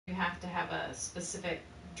have to have a specific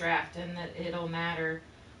draft, and that it'll matter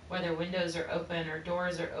whether windows are open or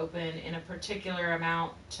doors are open in a particular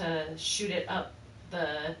amount to shoot it up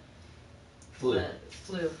the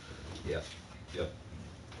flue. Yep. Yep.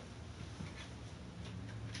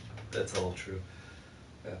 That's all true.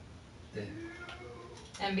 Yeah.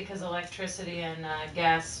 And because electricity and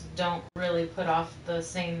gas don't really put off the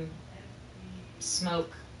same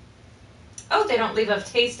smoke. Oh, they don't leave a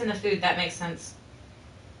taste in the food. That makes sense.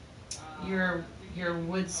 Your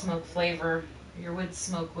wood smoke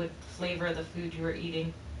would flavor the food you were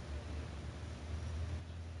eating.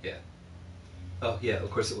 Yeah. Oh, yeah, of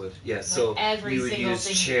course it would. Yeah, like so you would use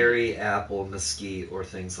thing cherry, apple, mesquite, or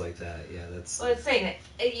things like that. Yeah, that's... Well, it's saying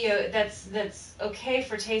that, that's okay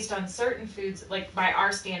for taste on certain foods, like by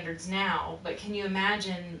our standards now, but can you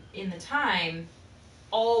imagine in the time,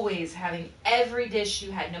 always having every dish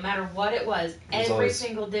you had, no matter what it was every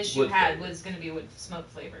single dish you had was going to be wood smoke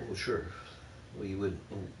flavored? Well, sure. Well,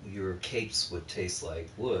 your cakes would taste like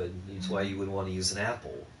wood. That's why you wouldn't want to use an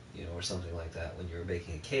apple, or something like that when you were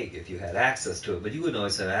baking a cake if you had access to it. But you wouldn't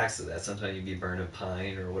always have access to that. Sometimes you'd be burning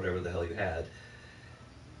pine or whatever the hell you had.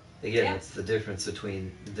 Again, that's the difference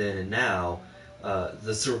between then and now.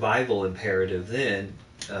 The survival imperative then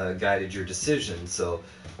guided your decision. So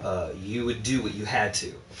you would do what you had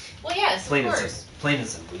to. Well, yes, plain of course. And simple. Plain and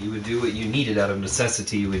simple. You would do what you needed out of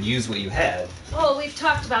necessity. You would use what you had. Well, we've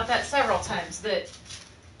talked about that several times, that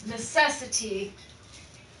necessity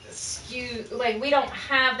we don't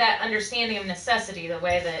have that understanding of necessity the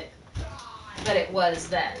way that it was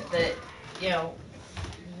then. That,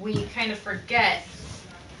 we kind of forget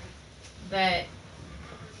that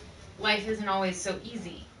life isn't always so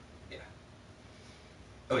easy. Yeah.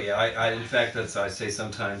 Oh yeah, I in fact, that's I say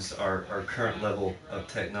sometimes our current level of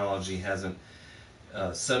technology hasn't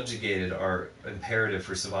subjugated our imperative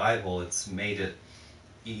for survival. It's made it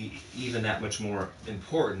even that much more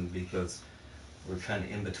important because we're kind of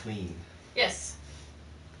in between. Yes.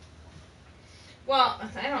 Well,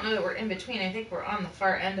 I don't know that we're in between. I think we're on the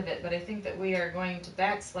far end of it, but I think that we are going to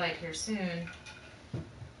backslide here soon.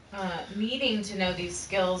 Needing to know these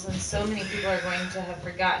skills, and so many people are going to have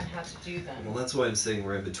forgotten how to do them. Well, that's why I'm saying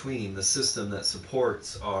we're in between. The system that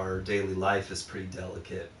supports our daily life is pretty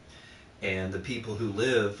delicate. And the people who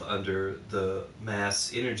live under the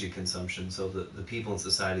mass energy consumption, so the people in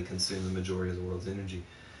society consume the majority of the world's energy.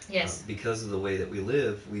 Yes. Because of the way that we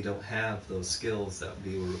live, we don't have those skills that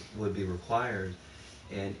would be required.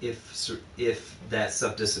 And if that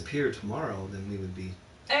stuff disappeared tomorrow, then we would be...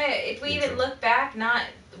 if we even look back,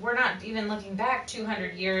 we're not even looking back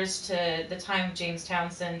 200 years to the time of James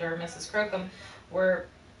Townsend or Mrs. Crocombe. We're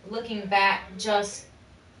looking back just,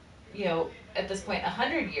 at this point,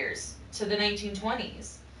 100 years to the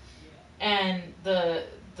 1920s. And the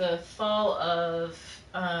fall of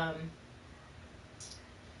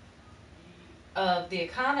the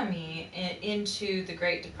economy into the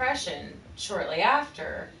Great Depression shortly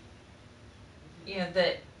after,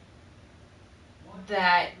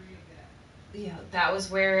 that was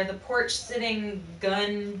where the porch-sitting,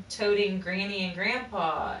 gun-toting granny and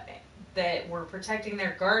grandpa that were protecting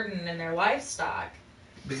their garden and their livestock.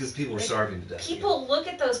 Because people were starving to death. People look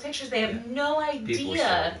at those pictures, they have no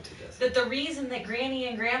idea that the reason that granny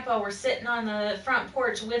and grandpa were sitting on the front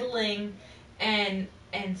porch whittling and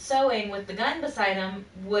sewing with the gun beside them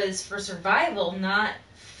was for survival, not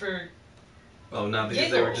for not because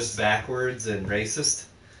giggles. They were just backwards and racist?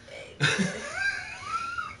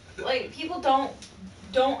 Like, people don't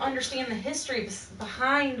understand the history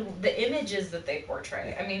behind the images that they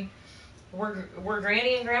portray. I mean, were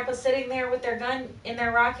Granny and Grandpa sitting there with their gun in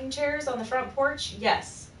their rocking chairs on the front porch?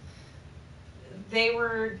 Yes. They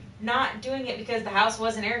were not doing it because the house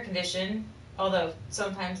wasn't air conditioned, although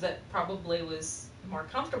sometimes that probably was more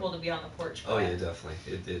comfortable to be on the porch. Oh yeah, definitely.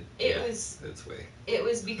 It did. It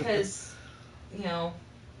was because,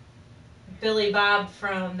 Billy Bob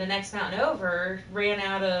from the next mountain over ran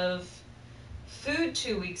out of food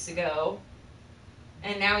 2 weeks ago,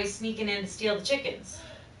 and now he's sneaking in to steal the chickens.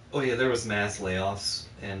 Oh yeah, there was mass layoffs,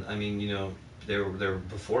 and I mean, there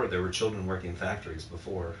were children working in factories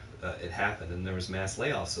before it happened, and there was mass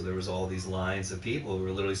layoffs. So there was all these lines of people who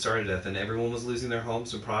were literally starved to death, and everyone was losing their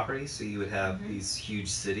homes and property. So you would have these huge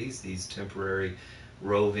cities, these temporary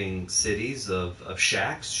roving cities of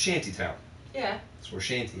shacks, shantytown. Yeah. That's where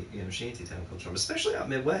shantytown comes from, especially out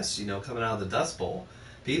Midwest. Coming out of the Dust Bowl,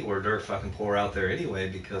 people are dirt fucking poor out there anyway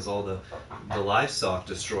because all the livestock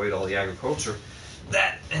destroyed all the agriculture.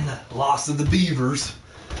 That and the loss of the beavers.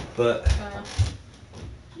 But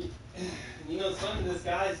it's funny. This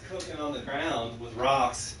guy's cooking on the ground with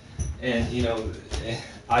rocks, and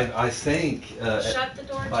I think Shut the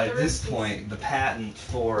door to by the this roosters. point the patent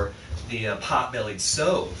for the pot-bellied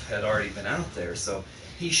stove had already been out there, so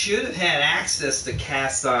he should have had access to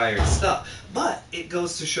cast iron stuff. But it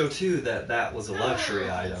goes to show too that that was a luxury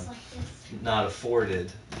item, not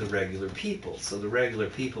afforded the regular people. So the regular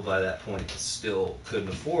people by that point still couldn't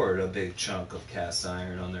afford a big chunk of cast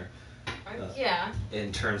iron on their Yeah.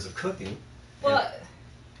 in terms of cooking. Well,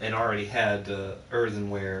 And already had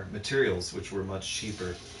earthenware materials, which were much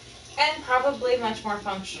cheaper. and probably much more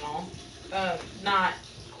functional. Not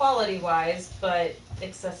quality-wise, but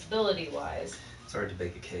accessibility-wise. It's hard to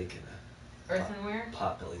bake a cake in a Earthenware?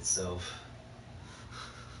 pot-bellied stove.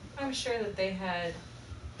 I'm sure that they had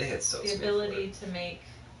stoves the made for ability it. to make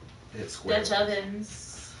They had square Dutch ones.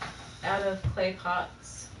 ovens out of clay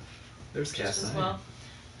pots There's just cast as iron. well.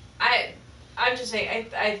 I'm just saying,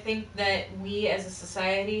 I think that we as a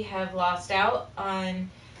society have lost out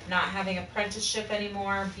on not having apprenticeship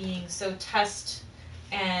anymore, being so test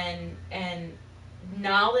and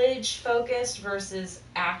knowledge focused versus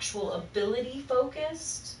actual ability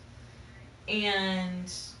focused,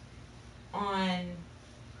 and on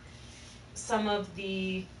some of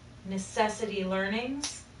the necessity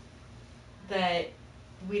learnings that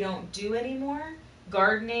we don't do anymore.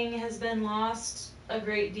 Gardening has been lost a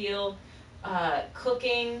great deal.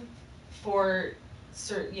 Cooking for,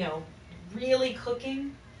 really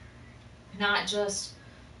cooking, not just,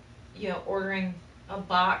 ordering a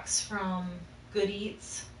box from Good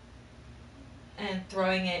Eats and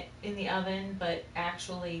throwing it in the oven, but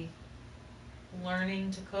actually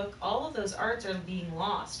learning to cook. All of those arts are being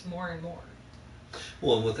lost more and more.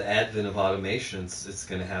 Well, and with the advent of automation, it's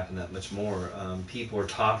going to happen that much more. People are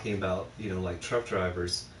talking about, like truck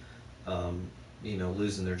drivers,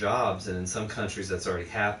 losing their jobs, and in some countries that's already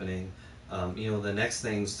happening. The next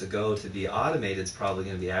things to go to be automated is probably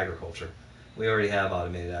going to be agriculture. We already have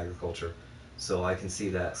automated agriculture, so I can see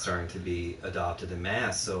that starting to be adopted en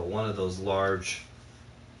masse. So one of those large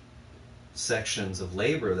sections of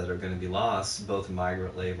labor that are going to be lost, both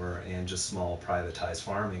migrant labor and just small privatized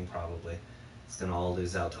farming probably, it's going to all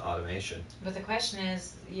lose out to automation. But the question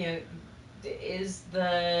is, is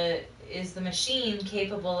the machine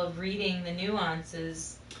capable of reading the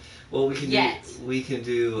nuances? Well, we can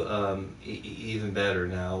do even better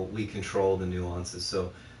now. We control the nuances,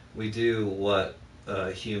 so we do what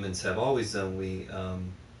humans have always done. We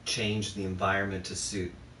change the environment to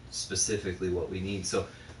suit specifically what we need. So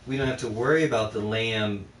we don't have to worry about the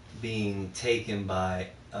lamb being taken by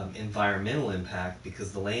environmental impact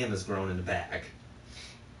because the lamb is grown in a bag.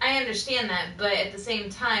 I understand that, but at the same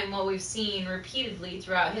time, what we've seen repeatedly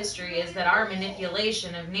throughout history is that our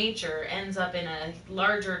manipulation of nature ends up in a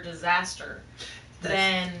larger disaster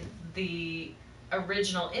than the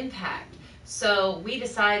original impact. So we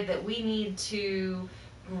decide that we need to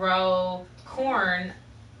grow corn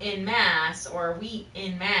in mass or wheat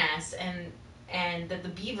in mass, and that the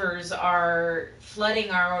beavers are flooding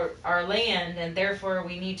our land, and therefore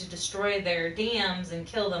we need to destroy their dams and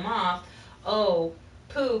kill them off. Oh,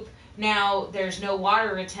 poop, now there's no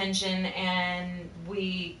water retention, and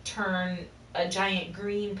we turn a giant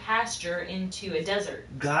green pasture into a desert.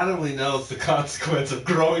 God only knows the consequence of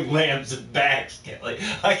growing lambs in bags, Kelly.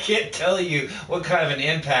 I can't tell you what kind of an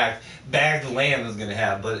impact bagged lamb is going to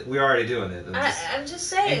have, but we're already doing it. I'm just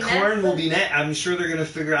saying. And corn will be I'm sure they're going to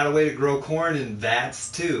figure out a way to grow corn in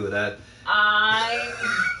vats too.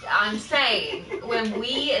 I'm saying, when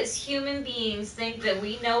we as human beings think that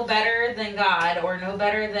we know better than God or know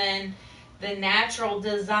better than the natural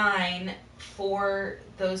design for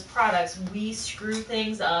those products, we screw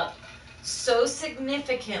things up so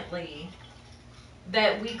significantly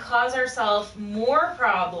that we cause ourselves more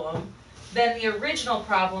problem than the original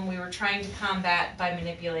problem we were trying to combat by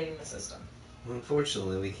manipulating the system.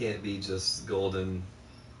 Unfortunately, we can't be just golden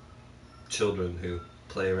children who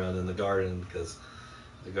play around in the garden because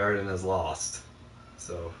the garden is lost.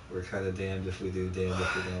 So we're kind of damned if we do, damned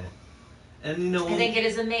if we don't. And I think it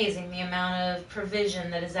is amazing the amount of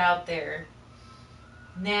provision that is out there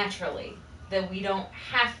naturally that we don't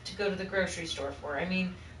have to go to the grocery store for. I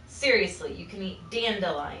mean, seriously, you can eat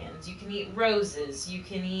dandelions, you can eat roses, you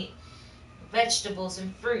can eat vegetables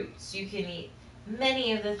and fruits, you can eat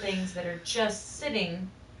many of the things that are just sitting.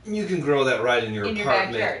 You can grow that right in your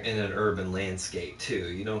apartment backyard. in an urban landscape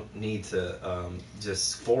too. You don't need to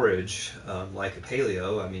just forage like a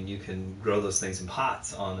paleo. I mean, you can grow those things in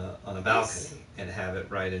pots on a balcony and have it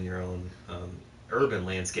right in your own urban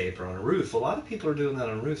landscape or on a roof. A lot of people are doing that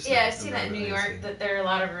on roofs. Yeah, I've seen that in New York, that there are a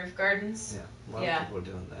lot of roof gardens. Yeah, a lot of people are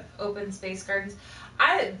doing that. Open space gardens.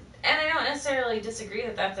 I don't necessarily disagree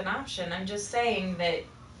that that's an option. I'm just saying that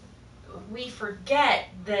we forget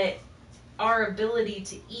that our ability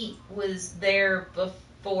to eat was there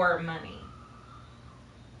before money.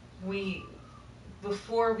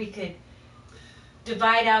 Before we could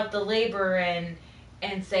divide out the labor and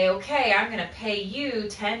say, okay, I'm going to pay you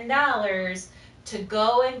 $10 to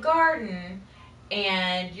go and garden,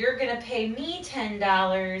 and you're going to pay me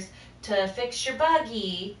 $10 to fix your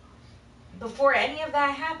buggy. Before any of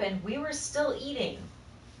that happened, we were still eating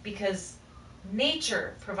because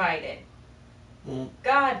nature provided. Well,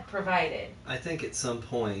 God provided. I think at some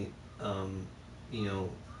point,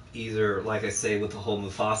 either, like I say with the whole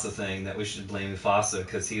Mufasa thing, that we should blame Mufasa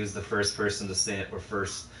because he was the first person to stand, or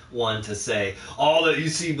first one to say, all that you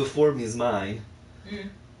see before me is mine.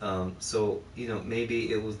 So,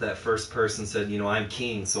 maybe it was that first person said, I'm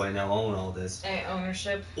king, so I now own all this.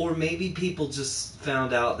 Ownership. Or maybe people just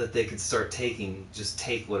found out that they could start just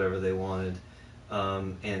take whatever they wanted.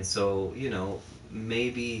 And so,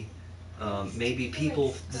 maybe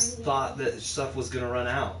people just thought that stuff was going to run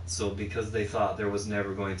out. So because they thought there was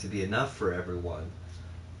never going to be enough for everyone,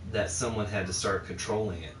 that someone had to start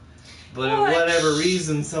controlling it. But for whatever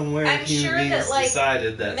reason, somewhere human beings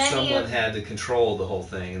decided that someone had to control the whole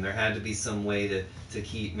thing, and there had to be some way to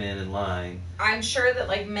keep men in line. I'm sure that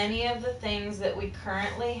like many of the things that we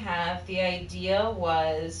currently have, the idea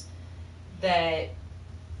was that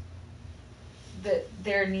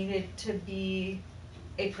there needed to be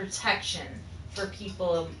a protection for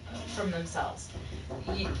people from themselves.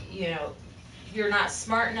 You're not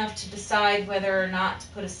smart enough to decide whether or not to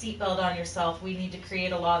put a seatbelt on yourself. We need to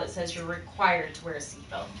create a law that says you're required to wear a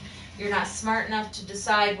seatbelt. You're not smart enough to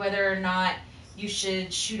decide whether or not you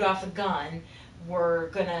should shoot off a gun. We're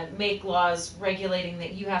going to make laws regulating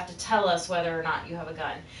that you have to tell us whether or not you have a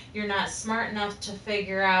gun. You're not smart enough to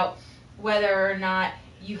figure out whether or not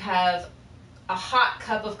you have a hot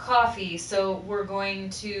cup of coffee, so we're going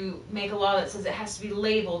to make a law that says it has to be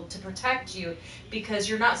labeled to protect you because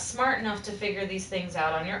you're not smart enough to figure these things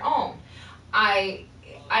out on your own. I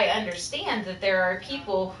understand that there are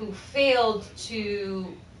people who failed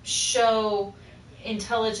to show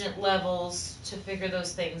intelligent levels to figure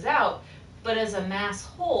those things out, but as a mass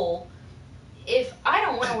whole, if I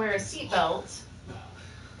don't want to wear a seatbelt,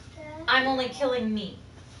 I'm only killing me.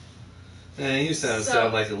 Yeah, you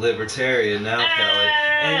sound like a libertarian now, Kelly.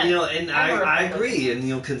 And I agree.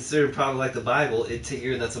 And consider probably like the Bible.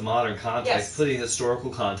 That's a modern context. Yes. Putting historical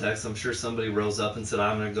context. I'm sure somebody rose up and said,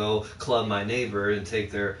 "I'm going to go club my neighbor and take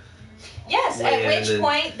their." Yes. At which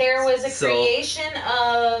point there was a creation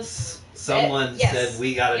of. Someone said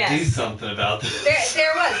we got to do something about this.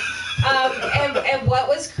 There was. And what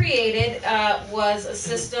was created was a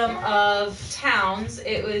system of towns.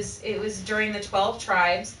 It was during the 12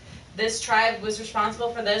 tribes. This tribe was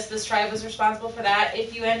responsible for this. This tribe was responsible for that.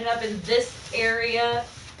 If you ended up in this area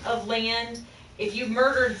of land, if you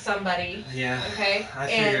murdered somebody, okay, I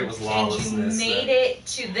figured it was lawlessness. And you made it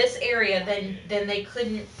to this area, then they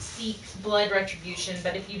couldn't seek blood retribution.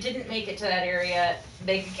 But if you didn't make it to that area,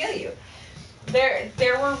 they could kill you.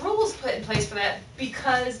 There were rules put in place for that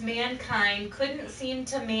because mankind couldn't seem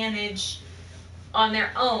to manage on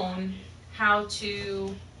their own how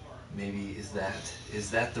to. Maybe is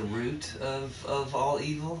that the root of all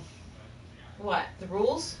evil? What? The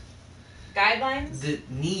rules? Guidelines? The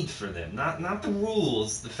need for them. Not the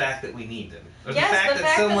rules, the fact that we need them. Or Yes, the fact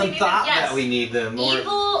that someone thought that we need them.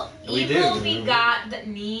 Evil begot the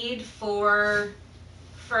need for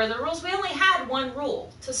the rules. We only had one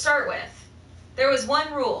rule to start with. There was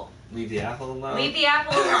one rule. Leave the apple alone? Leave the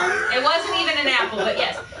apple alone. It wasn't even an apple, but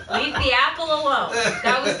yes. Leave the apple alone.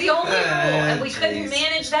 That was the only rule. And we couldn't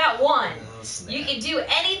manage that one. You can do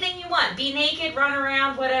anything you want. Be naked, run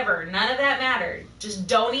around, whatever. None of that mattered. Just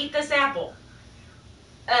don't eat this apple.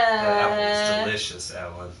 That apple was delicious,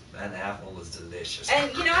 Ellen. That apple was delicious. And,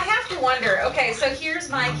 I have to wonder. Okay, so here's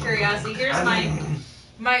my curiosity. Here's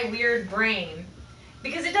my weird brain.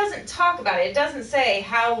 Because it doesn't talk about it. It doesn't say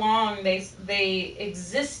how long they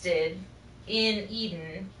existed in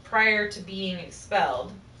Eden prior to being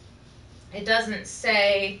expelled. It doesn't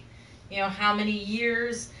say, how many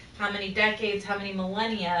years, how many decades, how many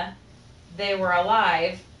millennia they were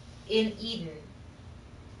alive in Eden.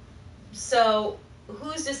 So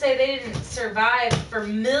who's to say they didn't survive for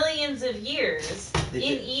millions of years in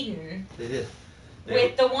Eden? They did.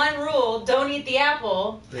 With the one rule, don't eat the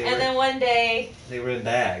apple, then one day... They were in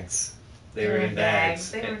bags. They were in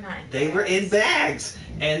bags. They were not in They were in bags.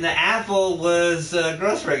 And the apple was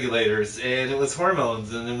growth regulators, and it was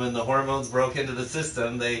hormones. And then when the hormones broke into the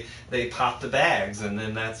system, they popped the bags, and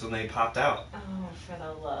then that's when they popped out. Oh, for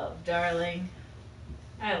the love, darling.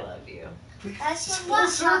 I love you. It's just full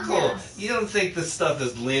circle. You don't think this stuff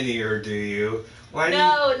is linear, do you?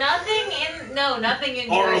 Nothing in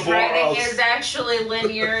Jewish writing is actually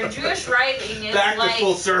linear. Jewish writing is back like... to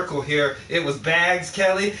full circle here. It was bags,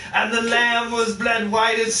 Kelly, and the lamb was bled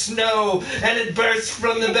white as snow, and it burst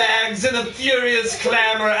from the bags in a furious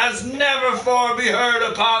clamor as never before be heard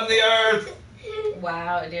upon the earth.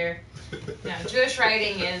 Wow, dear. No, Jewish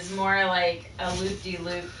writing is more like a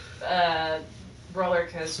loop-de-loop roller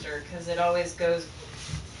coaster, because it always goes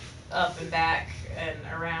up and back and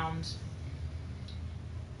around.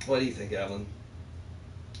 What do you think, Evelyn?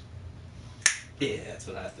 Yeah, that's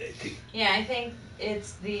what I think too. Yeah, I think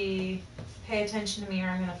it's the pay attention to me or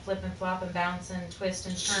I'm going to flip and flop and bounce and twist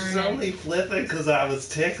and turn. She's only flipping because I was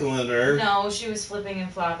tickling her. No, she was flipping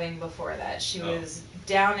and flopping before that. She was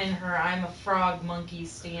down in her I'm a frog monkey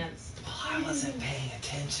stance. Well, I wasn't paying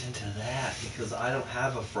attention to that because I don't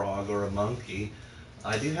have a frog or a monkey.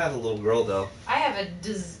 I do have a little girl, though. I have a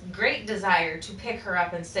great desire to pick her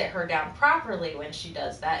up and sit her down properly when she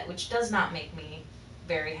does that, which does not make me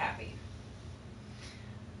very happy.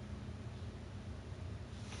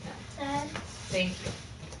 No. Dad, Thank you.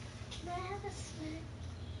 can I have a snack?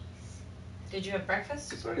 Did you have breakfast?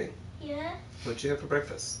 Good morning. Yeah? What'd you have for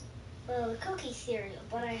breakfast? Well, cookie cereal,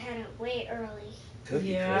 but I had it way early. Cookie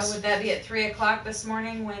Yeah, crisp. would that be at 3 o'clock this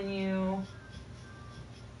morning when you...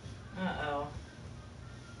 Uh-oh.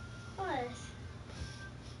 What?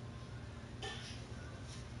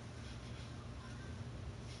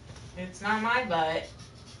 It's not my butt.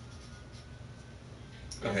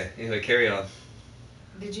 Okay, anyway, carry on.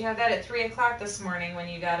 Did you have that at 3 o'clock this morning when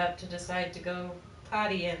you got up to decide to go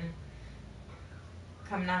potty and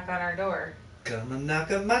come knock on our door? Come and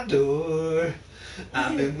knock on my door.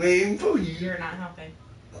 I've been waiting for you. You're not helping.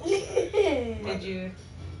 Did you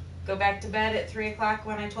go back to bed at 3 o'clock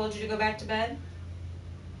when I told you to go back to bed?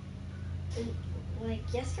 Like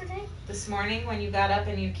yesterday? This morning when you got up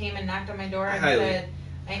and you came and knocked on my door and Highly. said,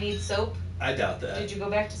 I need soap? I doubt that. Did you go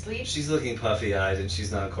back to sleep? She's looking puffy-eyed and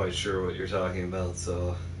she's not quite sure what you're talking about,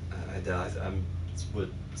 so I doubt. I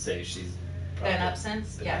would say she's probably Been up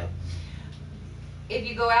since? been Yeah. up. If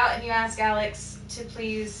you go out and you ask Alex to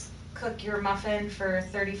please cook your muffin for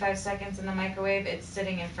 35 seconds in the microwave, it's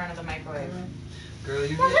sitting in front of the microwave. Girl,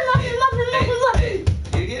 you're Muffin. hey,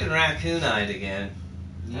 you're getting raccoon-eyed again.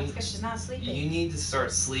 That's because she's not sleeping. You need to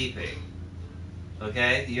start sleeping.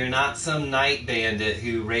 Okay? You're not some night bandit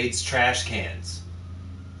who raids trash cans.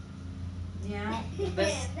 Yeah,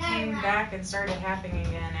 this came back and started happening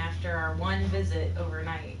again after our one visit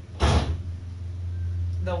overnight.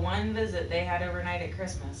 The one visit they had overnight at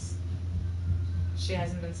Christmas. She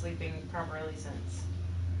hasn't been sleeping properly since.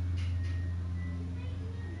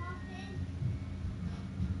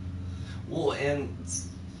 Well, and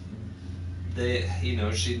they,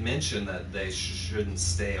 she'd mentioned that they shouldn't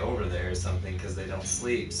stay over there or something because they don't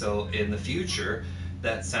sleep. So in the future,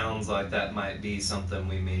 that sounds like that might be something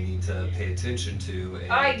we may need to pay attention to.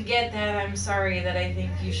 And I get that. I'm sorry that I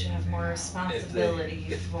think you should have more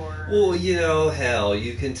responsibility for... Well, hell,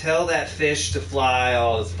 you can tell that fish to fly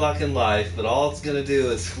all its fucking life, but all it's gonna do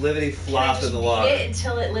is flippity flop in the water. Can I just beat it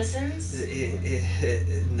until it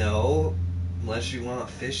listens? No, unless you want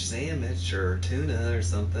fish sandwich or tuna or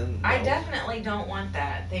something. No. I definitely don't want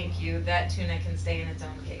that. Thank you. That tuna can stay in its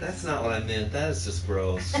own case. That's not what I meant. That is just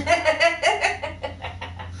gross.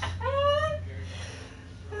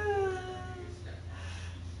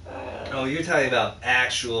 Oh, you're talking about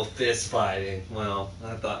actual fist fighting. Well,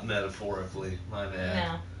 I thought metaphorically. My bad.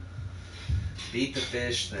 No. Beat the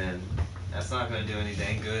fish then. That's not going to do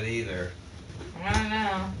anything good either. I don't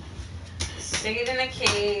know. Stick it in a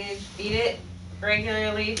cage, feed it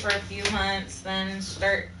regularly for a few months, then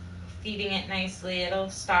start feeding it nicely. It'll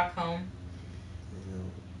Stockholm.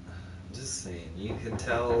 Just saying, you can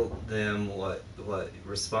tell them what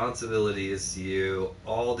responsibility is to you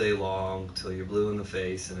all day long till you're blue in the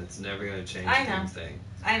face, and it's never going to change anything.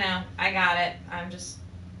 I know. I got it. I'm just...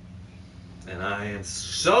 And I am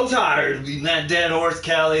so tired of beating that dead horse,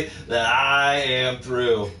 Kelly, that I am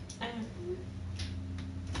through.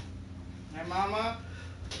 Hey, Mama.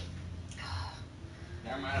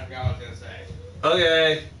 Never mind, I forgot what I was going to say.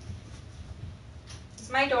 Okay. Is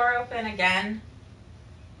my door open again?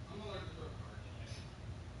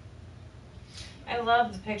 I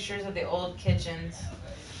love the pictures of the old kitchens.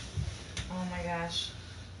 Oh my gosh.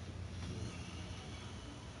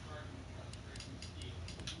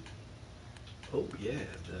 Oh yeah,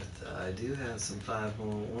 but I do have some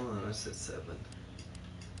 5.1. I said 7.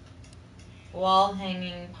 Wall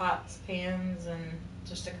hanging pots, pans, and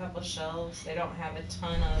just a couple shelves. They don't have a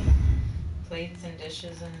ton of plates and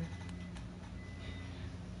dishes and...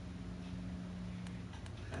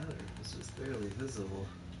 pattern. It's just barely visible.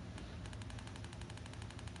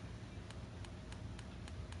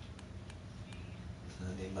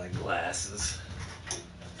 I need my glasses.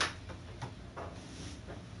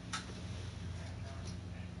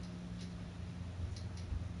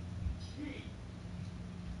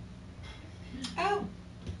 Oh.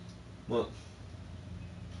 Well,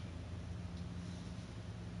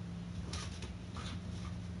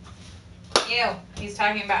 Ew. He's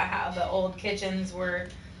talking about how the old kitchens were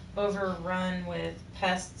overrun with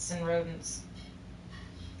pests and rodents.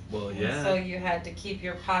 well, And yeah. so you had to keep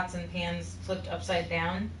your pots and pans flipped upside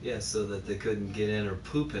down. Yeah, so that they couldn't get in or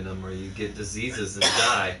poop in them, or you get diseases and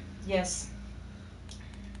die. Yes.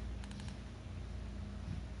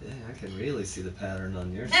 Yeah, I can really see the pattern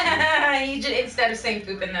on your He just, instead of saying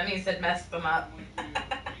poop in them, he said mess them up.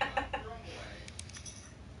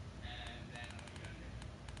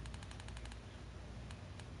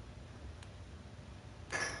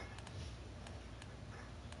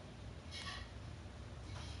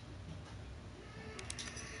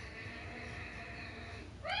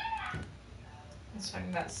 He's talking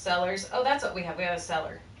about cellars. Oh, that's what we have. We have a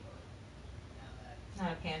cellar.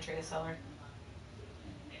 Not a pantry, a cellar.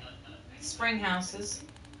 Spring houses.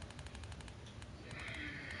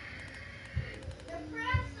 The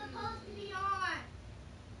press supposed to be on.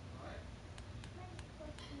 What? Press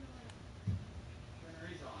supposed to be on.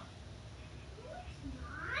 Printer is on. No, it's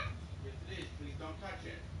not. Yes, it is. Please don't touch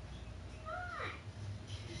it. It's not.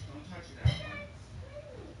 Please don't touch it, It's Adeline. not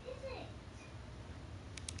screen, is it?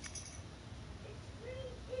 The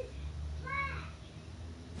screen is black.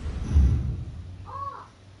 Off.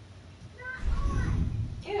 Not on.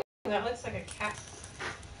 Ew, that looks like a cat.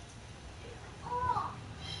 It's off.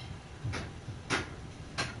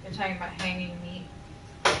 They're talking about hanging meat.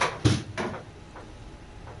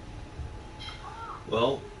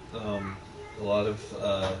 Well, a lot of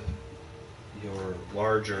your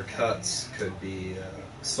larger cuts could be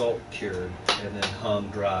salt cured and then hung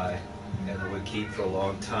dry, and it would keep for a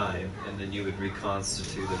long time, and then you would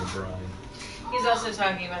reconstitute in a brine. He's also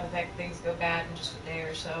talking about the fact that things go bad in just a day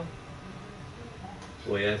or so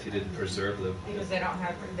Well, yeah, if you didn't preserve them. because they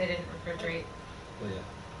didn't refrigerate. Well,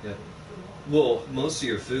 yeah. Well, most of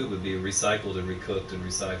your food would be recycled and recooked and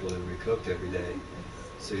recycled and recooked every day.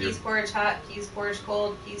 So Peas porridge hot, peas porridge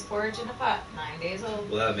cold, peas porridge in a pot, 9 days old.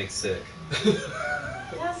 well, that makes sick.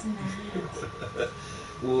 Doesn't it?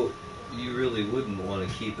 Well, you really wouldn't want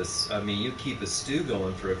to keep you keep a stew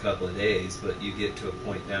going for a couple of days, but you get to a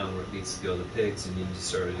point down where it needs to go to pigs and you need to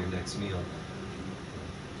start at your next meal.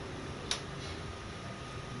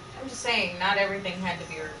 I'm just saying, not everything had to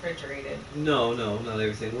be refrigerated. No, not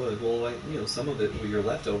everything would. Well, like, some of it, your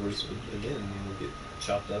leftovers would, again, get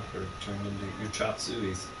chopped up or turned into your chop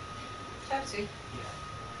sueys. Chop suey.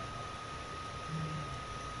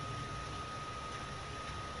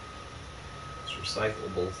 It's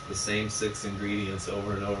recyclable. The same 6 ingredients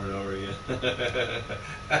over and over and over again.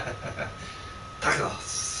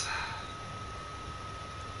 Tacos.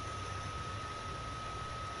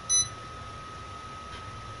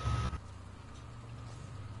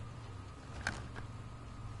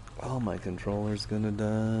 Oh, my controller's gonna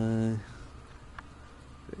die.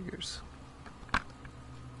 Figures.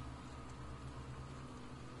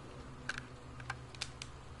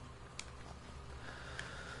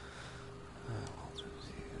 I'll just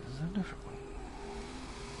use a different one.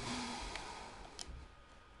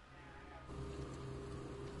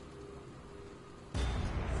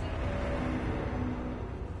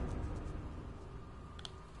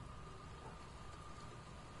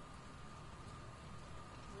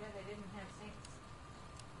 Yeah, they didn't have sinks.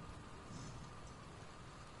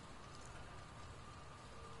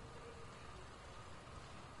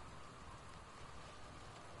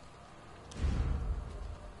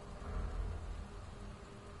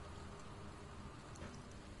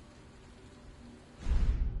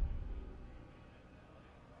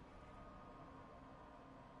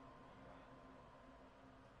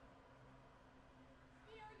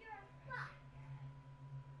 Steal your butt.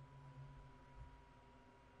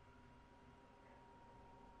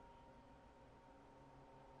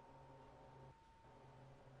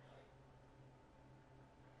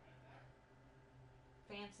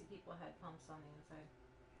 Fancy people had pumps on the inside.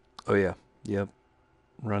 Oh, yeah. Yep.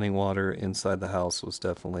 Running water inside the house was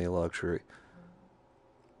definitely a luxury.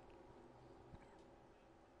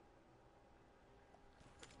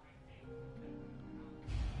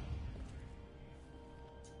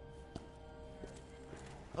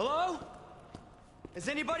 Hello? Is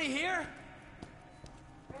anybody here?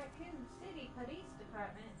 Raccoon City Police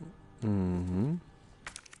Department. Mm-hmm.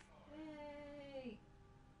 Hey.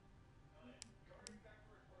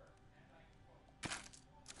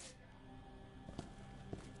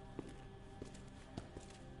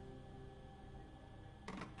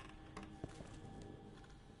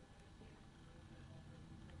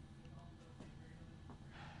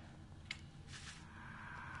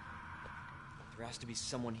 has to be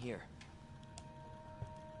someone here.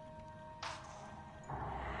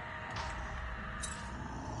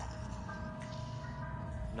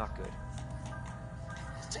 Not good.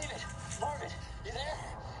 David! Marvin! You there?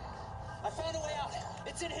 I found a way out!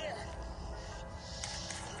 It's in here!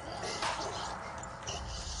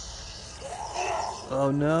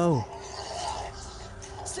 Oh no!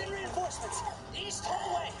 Send reinforcements! East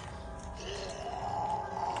hallway!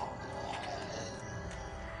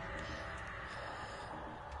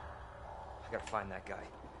 I gotta find that guy.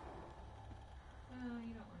 Oh,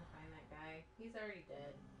 you don't want to find that guy. He's already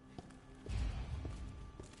dead.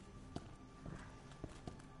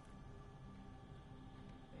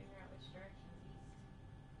 Figure out which direction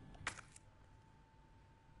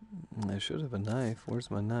he's. I should have a knife.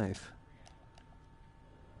 Where's my knife?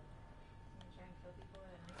 You trying to kill people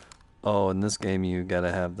with a knife? Oh, in this game you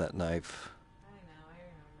gotta have that knife. I know, I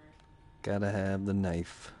remember. Gotta have the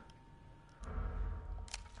knife.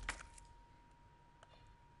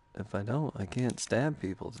 If I don't, I can't stab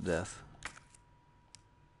people to death.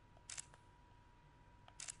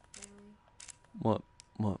 Really? What?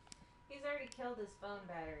 What? He's already killed his phone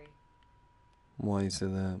battery. Why you say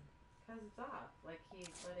that? Because it's off. Like, he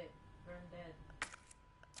let it burn dead.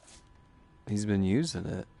 He's been using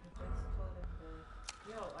it. I just told him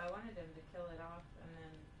to... Yo, I wanted him to kill it off and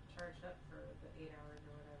then charge it up for the 8 hours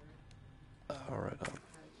or whatever. Alright, I was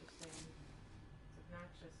just saying, it's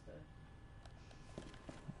obnoxious to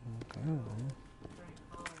okay. try and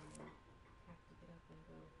call him and have to get up and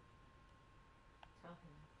go tell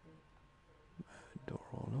him that. Door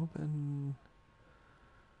won't open.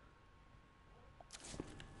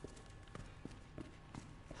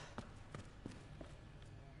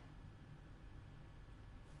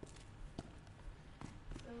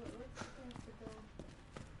 So it looks like I have to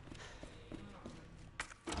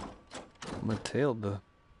go... Matilda.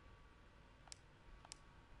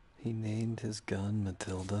 He named his gun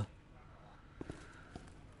Matilda.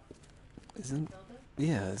 Isn't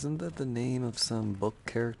isn't that the name of some book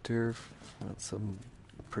character? Some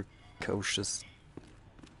precocious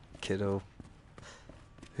kiddo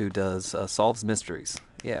who does solves mysteries.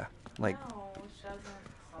 Yeah, like No, she doesn't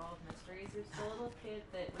solve mysteries. It's the little kid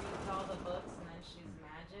that reads all the books and then she's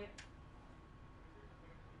magic.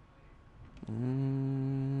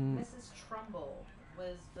 Mrs. Trumbull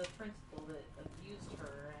was the principal that abused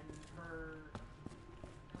her, and her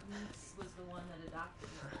niece was the one that adopted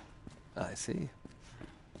her. I see.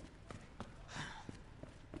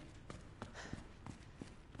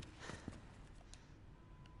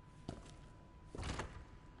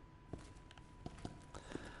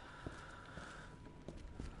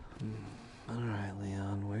 Alright,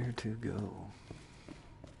 Leon, where to go? I'm not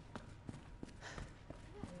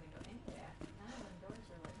gonna go anywhere. None of them doors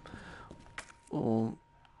are like Well,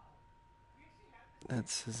 that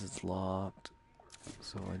says it's locked,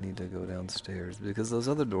 so I need to go downstairs because those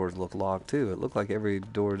other doors look locked too. It looked like every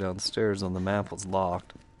door downstairs on the map was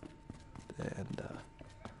locked. And,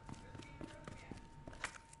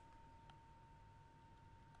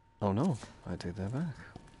 oh no, I take that back.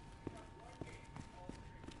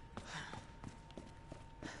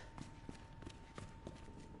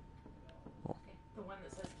 okay. The one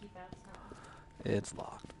that says keep out is not locked. It's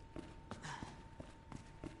locked.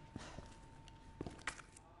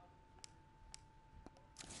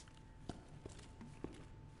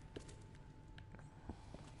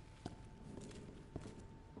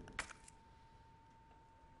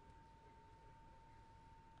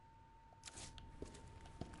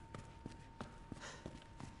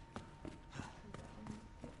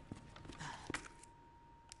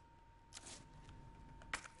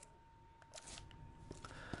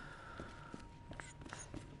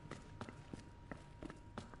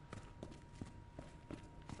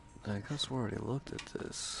 I guess we already looked at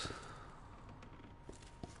this.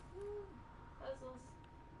 Puzzles.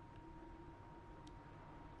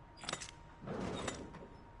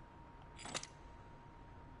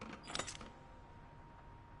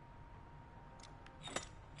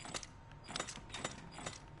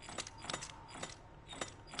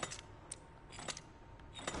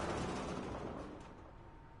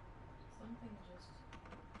 Something just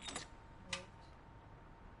moved.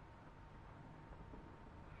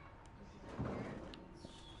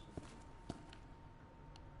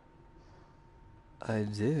 I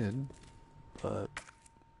did, but...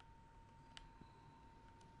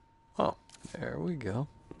 Oh, there we go.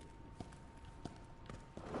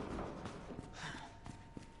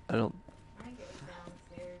 I don't... I think it was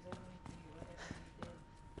downstairs. I think you, whatever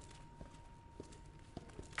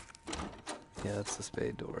you did. Yeah, that's the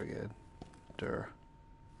spade door again. Durr.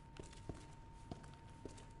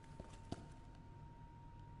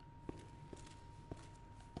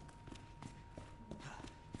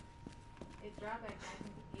 drop back down. I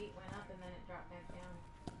think the gate went up and then it dropped back down.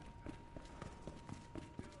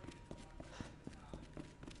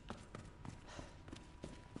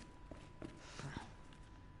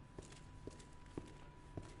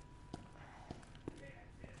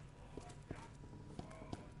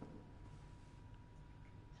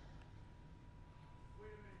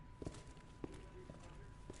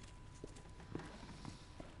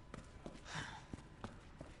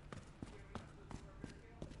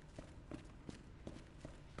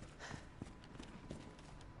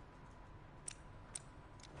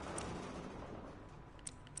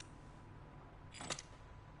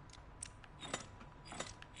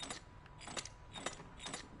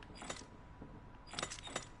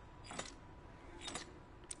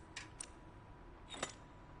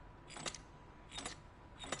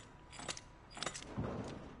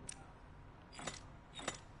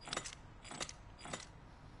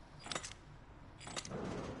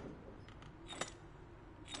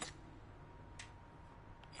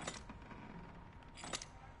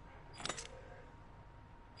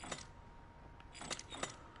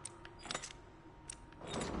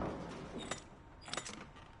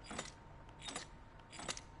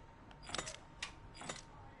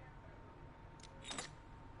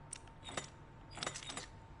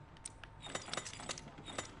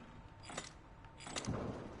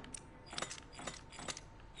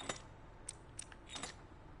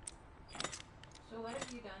 What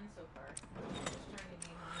have you done so far? Just trying to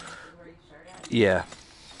name on where you start at? Yeah.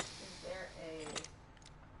 Is there a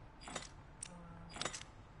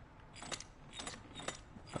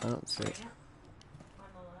I don't see. ramp on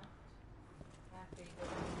the left after you go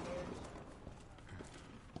downstairs?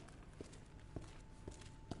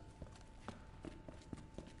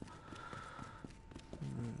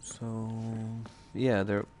 So yeah,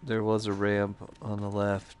 there was a ramp on the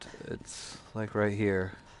left. It's like right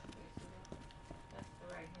here. That's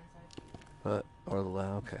the right hand side. But or the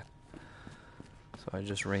left, okay. So I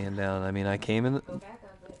just ran down. I mean, I came in Go back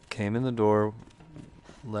up it. came in the door,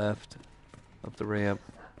 left, up the ramp,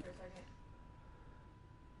 Stop for a second.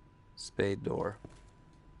 spade door.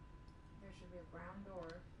 There should be a brown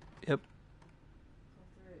door. Yep. Go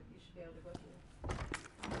through it. You should be able to go through.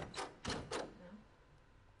 No?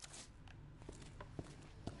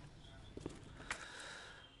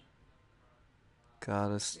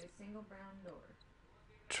 Got us Through a single brown door.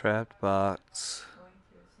 trapped box, Going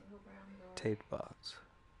through a single brown door. taped box.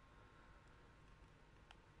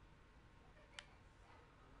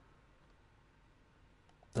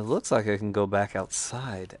 It looks like I can go back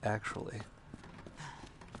outside, actually.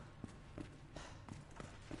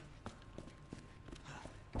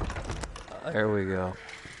 There we go.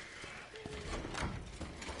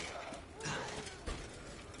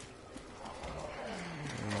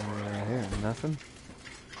 Right here, nothing.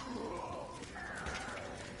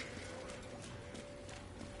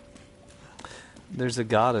 There's a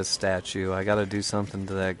goddess statue. I gotta do something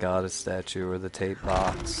to that goddess statue or the tape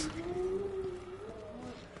box.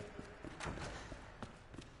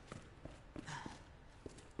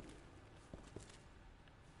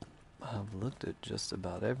 I've looked at just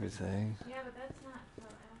about everything. Yeah, but that's not till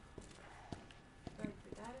after. Like,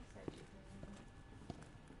 the goddess statue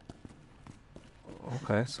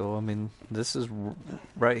thing. Okay, so I mean, this is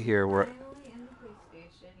right here where. Finally in the police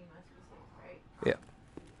station, you must be safe, right? Yeah.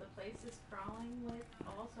 The place is crawling with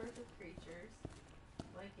all sorts of creatures.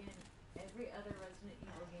 Like in every other Resident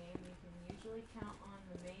Evil game, you can usually count on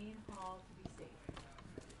the main hall to be safe.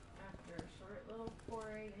 After a short little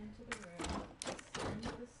foray into the room, ascend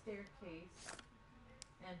the staircase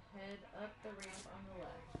and head up the ramp on the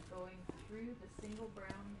left, going through the single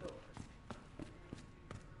brown door.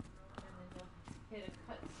 And then you'll hit a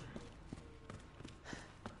cutscene.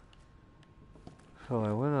 So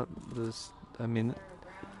I went up this. I mean, Is there a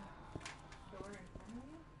brown door in front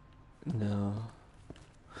of you? no.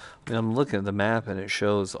 I mean, I'm looking at the map and it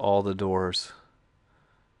shows all the doors.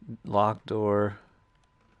 Locked door.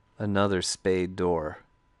 Another spade door.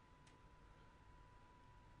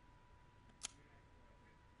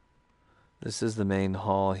 This is the main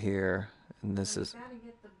hall here, and this You is. gotta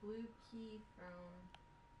get the blue key from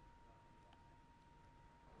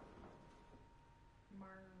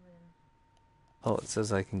Marvin. Oh, it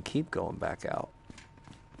says I can keep going back out.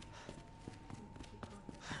 Keep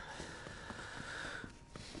going back.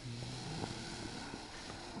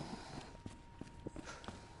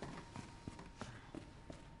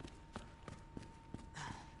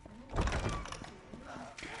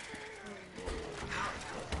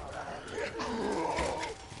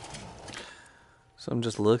 So I'm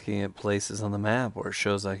just looking at places on the map where it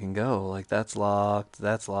shows I can go. Like, that's locked,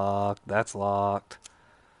 that's locked, that's locked.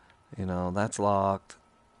 You know, that's locked.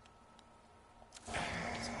 So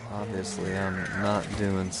obviously, I'm not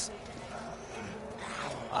doing.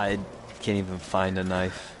 I can't even find a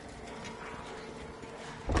knife.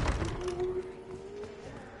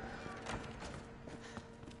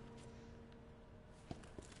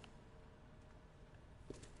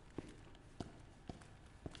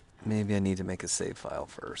 Maybe I need to make a save file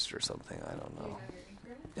first or something. I don't know.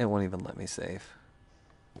 It won't even let me save.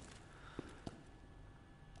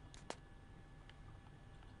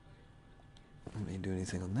 Let me do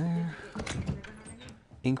anything on there.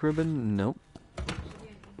 Ink ribbon? Nope.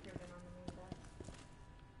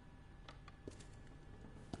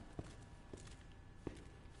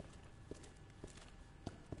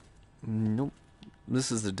 Nope.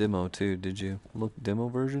 This is the demo too. Did you look demo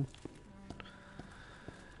version?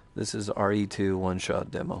 This is RE2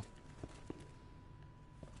 one-shot demo.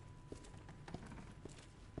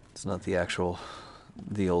 It's not the actual,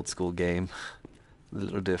 the old school game. A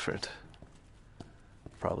little different.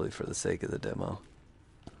 Probably for the sake of the demo.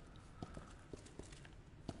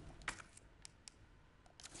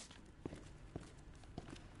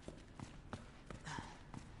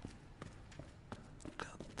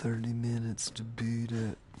 Got 30 minutes to beat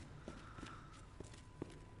it.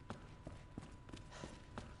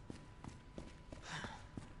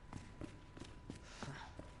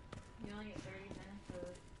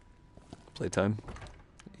 Playtime?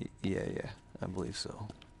 Yeah, I believe so.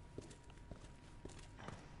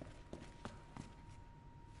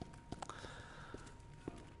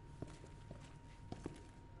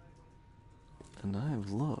 And I've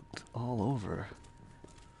looked all over.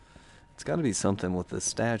 It's got to be something with the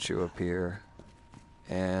statue up here,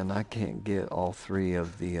 and I can't get all three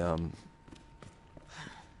of the I got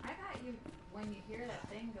you when you hear that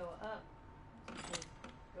thing go up. Just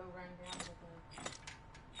go run down with the.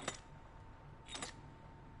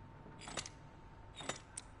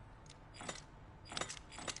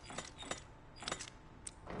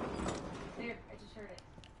 There, I just heard it.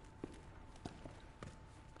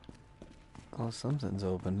 Oh, something's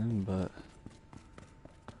opening, but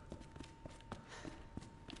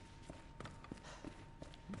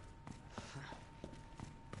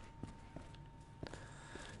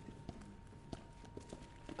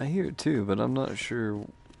I hear it too, but I'm not sure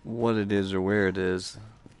what it is or where it is.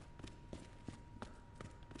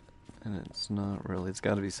 And it's not really. It's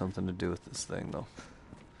got to be something to do with this thing, though.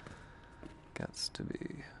 Gots to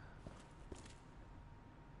be.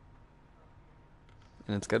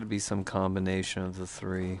 And it's got to be some combination of the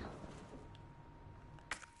three.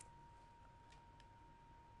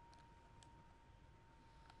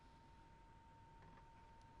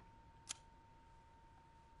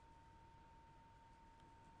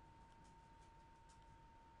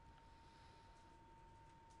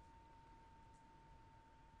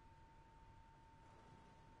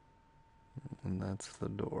 And that's the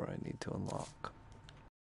door I need to unlock.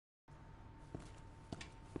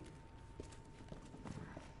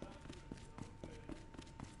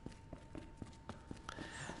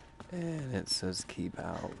 And it says keep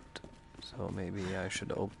out. So maybe I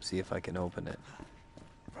should see if I can open it.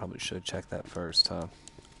 Probably should check that first, huh?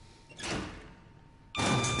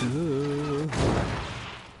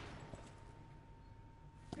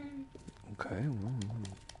 Okay.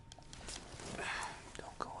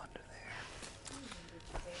 Don't go under there.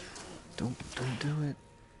 Don't do it.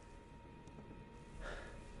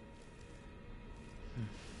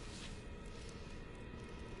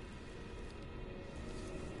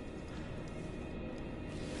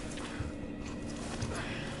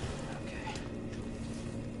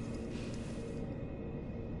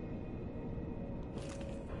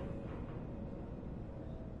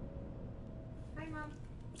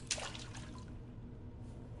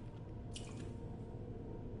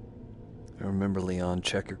 Remember, Leon,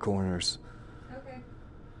 check your corners. Okay.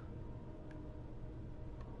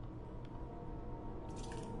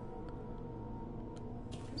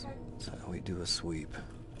 That's how we do a sweep.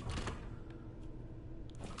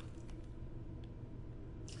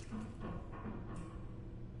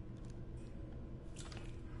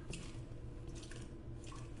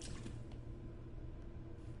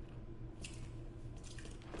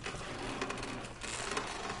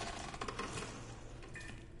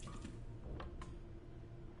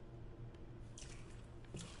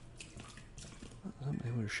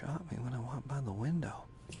 Somebody would have shot me when I walked by the window.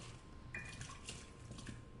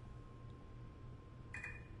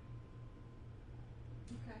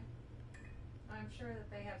 Okay. I'm sure that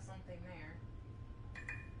they have something there.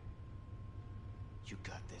 You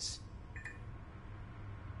got this.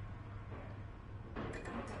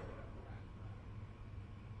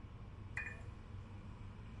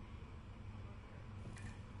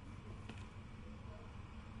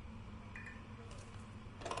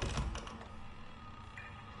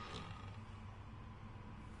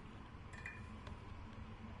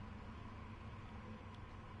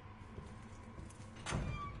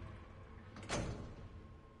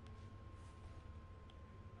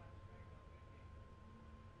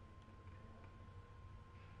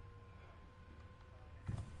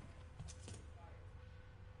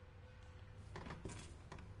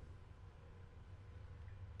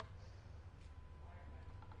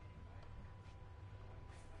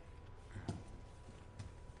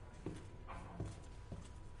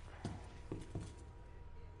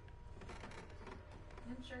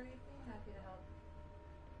 sure you'd be happy to help.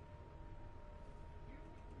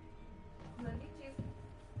 Love you too.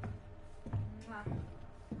 Mwah.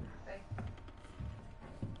 Bye.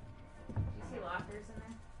 Do you see lockers in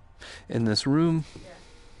there? In this room? Yeah.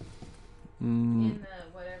 Mm, In the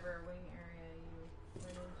whatever wing area you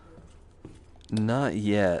went into. not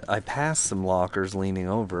yet. I passed some lockers leaning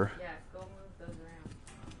over. Yeah, go move those around.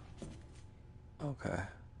 Okay. I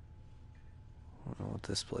don't know what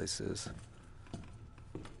this place is.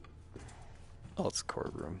 Oh, it's a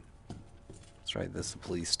courtroom. That's right, this is the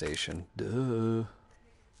police station. Duh. Oh.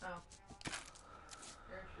 There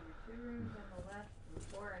should be 2 rooms on the left,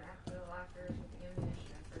 before and after the lockers with the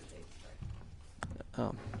ammunition and first aid kit.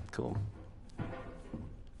 Oh, cool.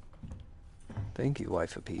 Thank you,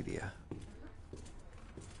 Wifipedia.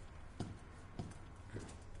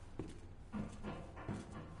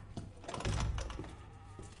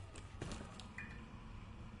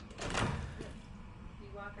 You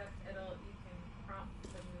walk up, you can prompt to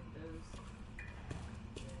move those.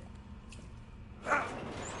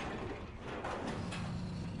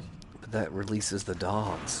 But that releases the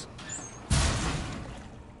dogs. There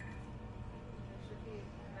should be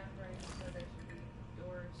enough right so there should be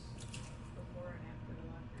doors before and after the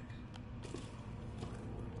lockers.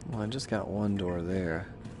 Well, I just got one door there.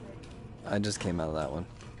 I just came out of that one.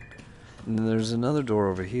 And then there's another door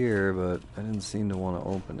over here, but I didn't seem to want to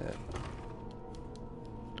open it.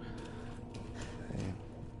 Okay.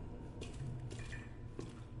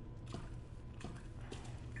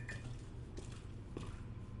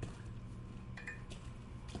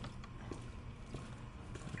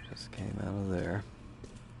 Just came out of there.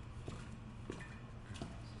 She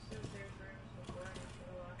says there's rooms before and after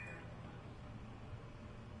the locker.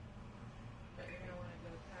 But you're gonna want to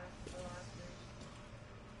go past the lockers.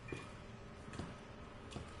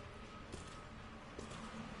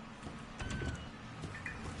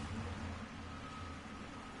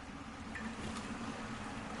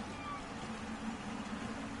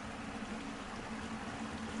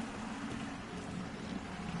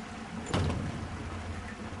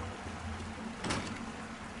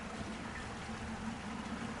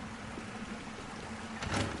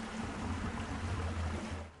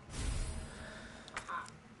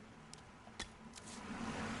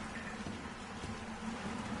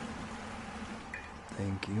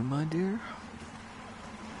 Thank you, my dear.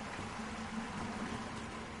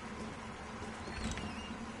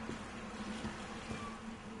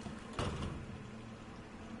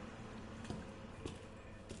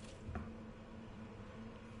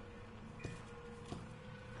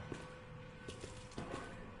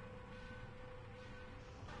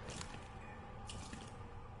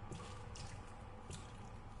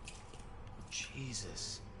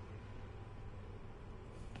 Jesus.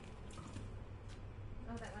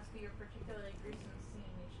 Oh, that must be your particularly gruesome scene.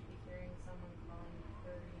 You should be hearing someone calling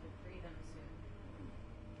for you to free them soon.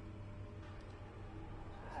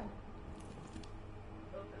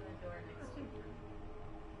 Open the door next to you.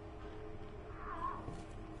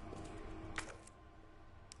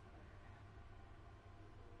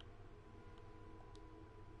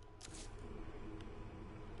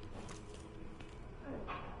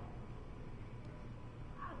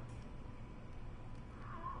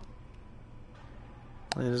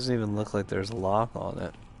 It doesn't even look like there's a lock on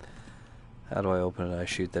it. How do I open it? I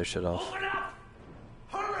shoot that shit off. Open up!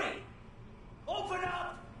 Hurry! Open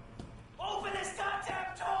up! Open this goddamn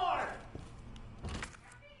door!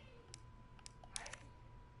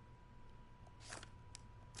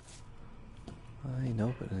 I ain't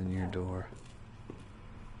opening your door.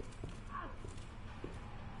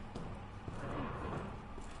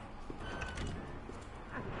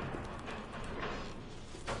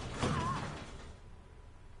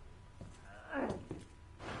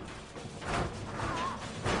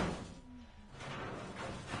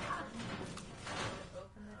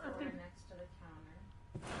 Open the door next to the counter.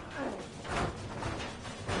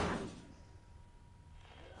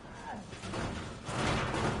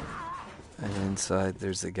 And inside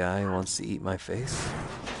there's a guy who wants to eat my face.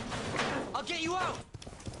 I'll get you out!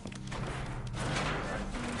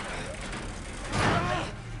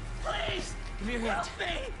 Please! Give me your hand. Help me!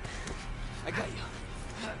 I got you.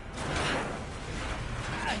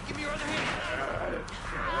 Give me your other hand.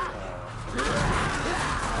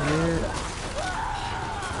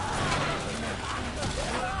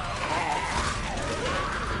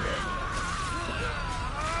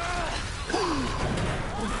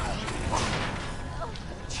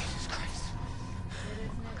 Jesus Christ. It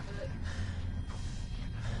isn't it,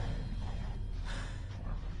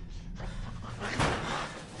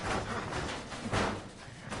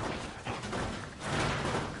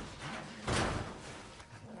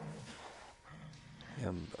 but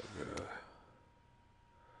Hamburger.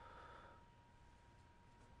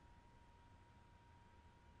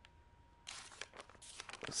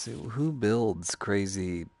 Let's see, who builds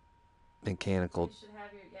crazy mechanical... You should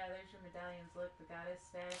have your, yeah, there's your medallions. Look, the goddess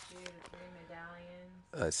statue, the 3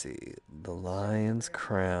 medallions. I see. The lion's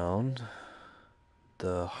crown.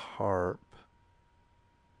 The harp.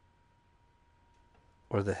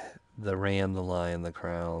 Or the ram, the lion, the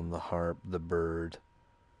crown, the harp, the bird.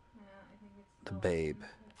 Yeah, I think it's the babe.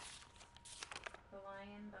 The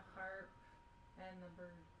lion, the harp, and the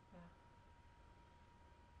bird.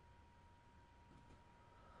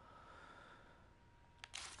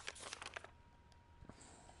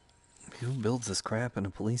 Yeah. Who builds this crap in a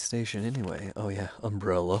police station anyway? Oh yeah,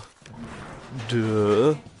 umbrella.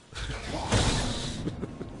 Duh.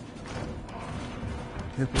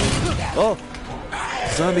 Oh!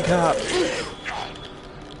 Zombie cop!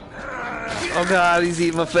 Oh god, he's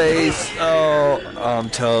eating my face. Oh, I'm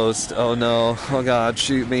toast. Oh no. Oh god,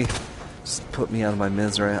 shoot me. Just put me out of my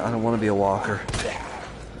misery. I don't want to be a walker.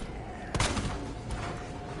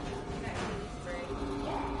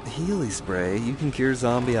 Healy spray? You can cure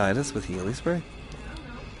zombie-itis with Healy spray?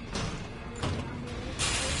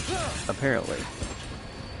 Apparently.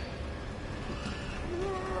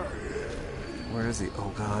 Where is he?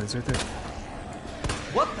 Oh god, he's right there.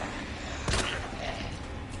 What the?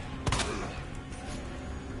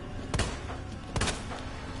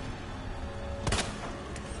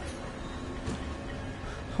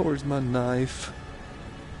 Where's my knife?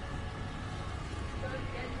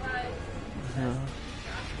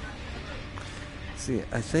 See,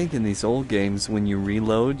 I think in these old games, when you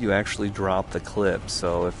reload, you actually drop the clip.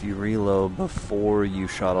 So if you reload before you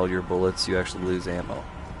shot all your bullets, you actually lose ammo.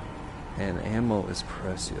 And ammo is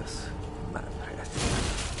precious.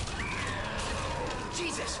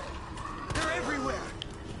 Jesus! They're everywhere!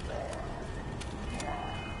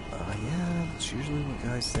 Yeah, that's usually what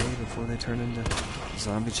guys say before they turn into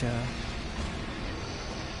zombie chow.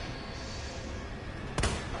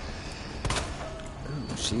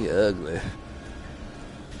 Ooh, she ugly.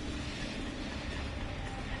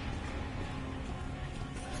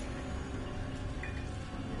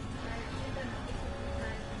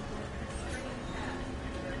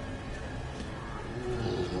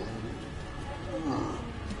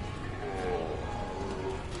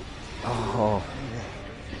 Oh.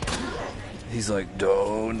 He's like,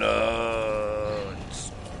 donuts.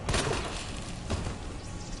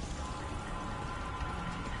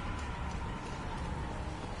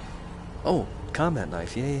 Oh, combat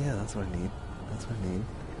knife. Yeah, that's what I need. That's what I need.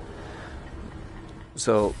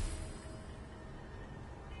 So,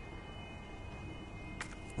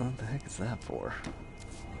 what the heck is that for?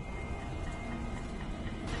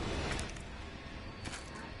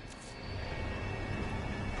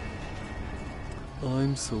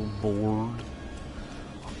 I'm so bored.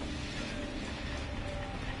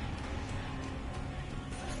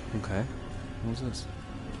 Okay. What's this?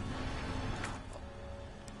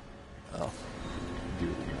 Oh.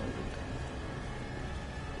 Dude.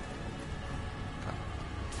 Come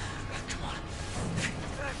on.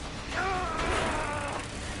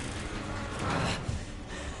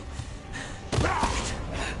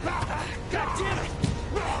 God damn it!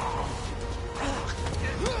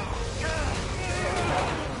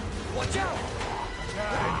 Watch out!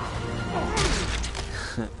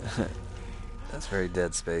 That's very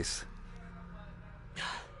Dead Space.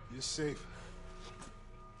 You're safe.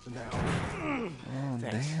 For now. Oh,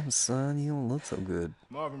 Thanks. damn, son. You don't look so good.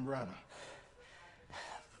 Marvin Branner.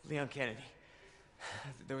 Leon Kennedy.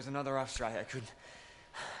 There was another off strike. I couldn't.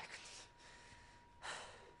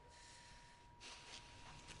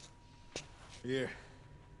 Here.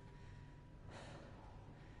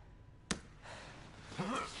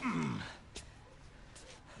 I'm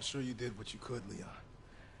sure you did what you could, Leon.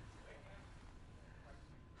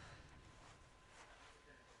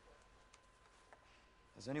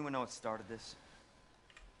 Does anyone know what started this?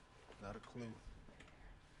 Not a clue.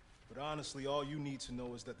 But honestly, all you need to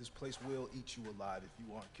know is that this place will eat you alive if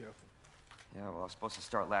you aren't careful. Yeah, well, I was supposed to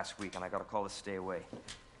start last week, and I got a call to stay away.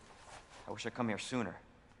 I wish I'd come here sooner.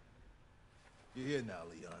 You're here now,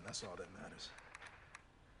 Leon. That's all that matters.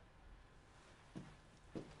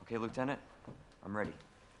 Okay, Lieutenant? I'm ready.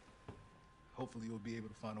 Hopefully you'll be able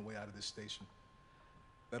to find a way out of this station.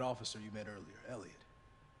 That officer you met earlier, Elliot.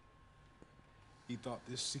 He thought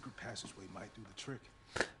this secret passageway might do the trick.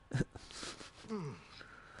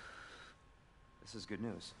 This is good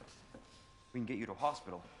news. We can get you to a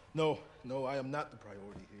hospital. No, I am not the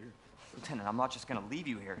priority here. Lieutenant, I'm not just gonna leave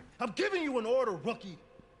you here. I'm giving you an order, rookie.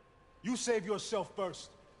 You save yourself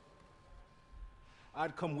first.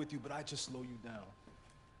 I'd come with you, but I'd just slow you down.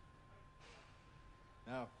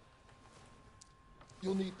 Now,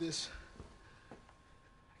 you'll need this. I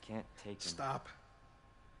can't take him. Stop.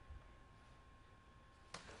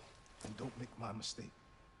 And don't make my mistake.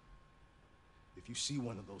 If you see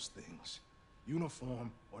one of those things,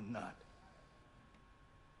 uniform or not,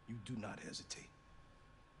 you do not hesitate.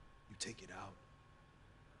 You take it out,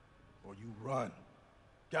 or you run.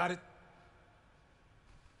 Got it?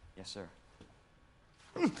 Yes, sir.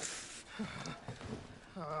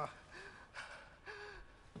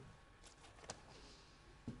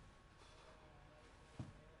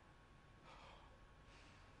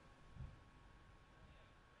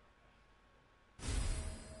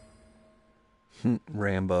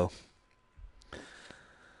 Rambo.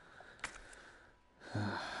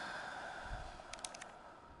 Alright,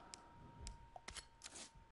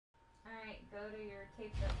 go to your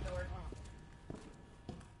taped up door.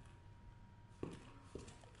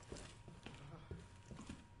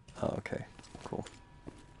 Oh, okay, cool.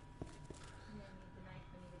 And then need the knife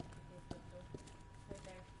when you get to the taped up door. Right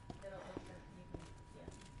there. It'll open. You can,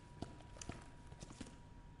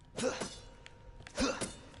 yeah.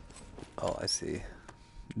 Oh, I see.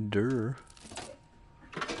 Durr.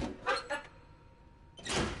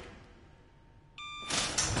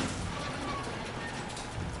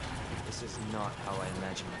 This is not how I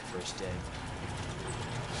imagined my first day.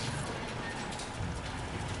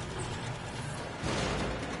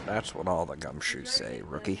 That's what all the gumshoes say,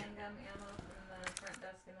 rookie. Handgun ammo from the front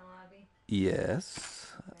desk in the lobby.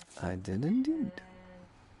 Yes, I did indeed. And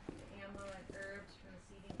the ammo and herbs from the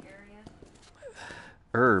seating area.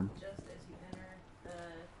 Herb. Just as you enter the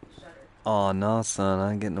shutter. Oh no, son,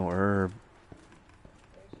 I ain't getting no herb.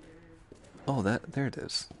 There's your... Oh, there it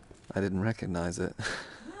is. I didn't recognize it.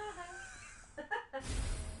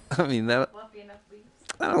 I mean, that Fluffy enough leaves.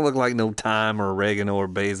 don't look like no thyme or oregano or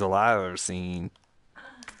basil I've ever seen.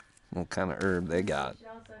 What kind of herb they got? You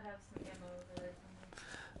also have some ammo over there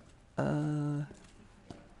somewhere.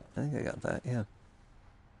 I think I got that, yeah.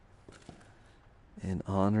 In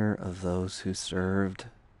honor of those who served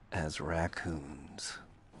as raccoons.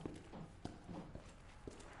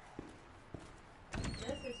 Just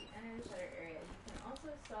as you enter the shutter area, you can also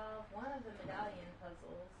solve one of the medallion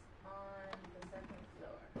puzzles on the second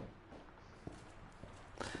floor.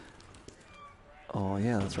 Oh,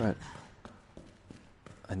 yeah, that's right.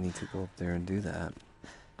 I need to go up there and do that.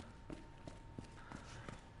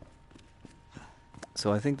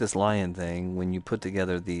 So I think this lion thing, when you put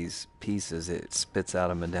together these pieces, it spits out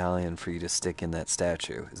a medallion for you to stick in that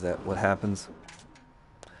statue. Is that what happens?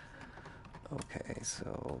 Okay,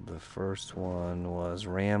 so the first one was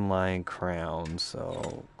ram, lion, crown.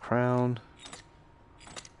 So crown,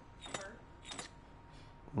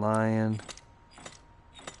 lion,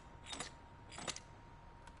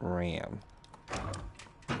 ram.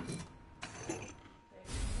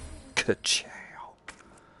 Ka-chow.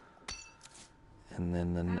 And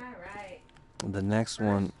then Alright. the next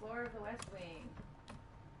one. First floor of the West Wing.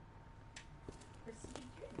 Proceed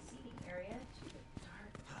through the seating area to the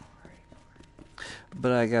dark corridor.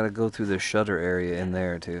 But I gotta go through the shutter area in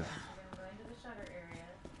there too. You're gonna go into the shutter area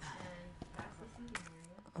and past the seating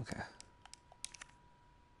area. Okay.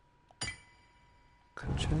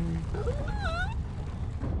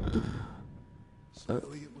 So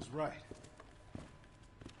Elliot was right.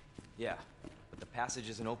 Yeah, but the passage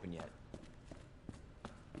isn't open yet.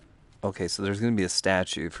 Okay, so there's gonna be a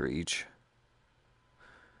statue for each.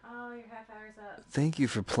 Oh, your half hour's up. Thank you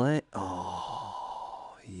for playing.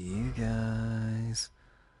 Oh, you guys.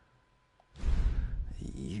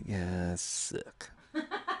 You guys suck.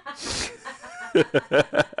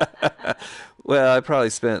 Well, I probably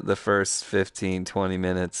spent the first 15, 20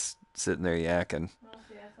 minutes sitting there yakking. Well,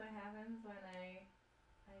 see, that's what happens when I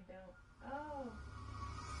don't... Oh.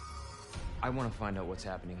 I want to find out what's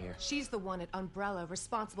happening here. She's the one at Umbrella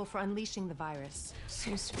responsible for unleashing the virus.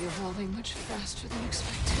 Seems to be evolving much faster than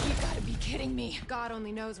expected. You gotta be kidding me. God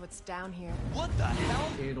only knows what's down here. What the hell?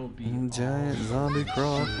 It'll be Giant zombie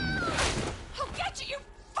crawl. I'll get you, you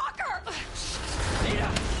fucker!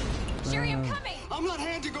 Sherry, I'm coming! I'm not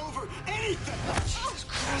handing over anything!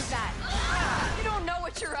 Who's that? You don't know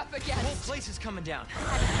what you're up The whole against. place is coming down.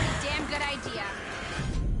 That's a pretty damn good idea.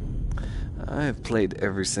 I have played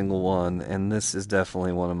every single one, and this is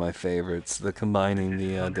definitely one of my favorites. The combining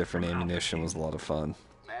the different ammunition was a lot of fun.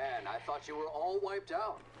 Man, I thought you were all wiped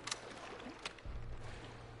out.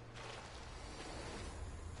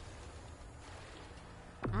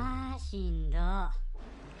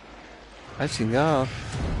 Actually,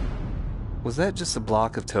 was that just a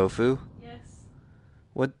block of tofu? Yes.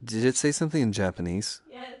 What did it say something in Japanese?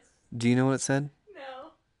 Yes. Do you know what it said?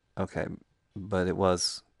 No. Okay, but it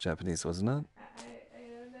was Japanese, wasn't it? I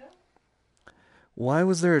Why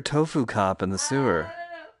was there a tofu cop in the sewer?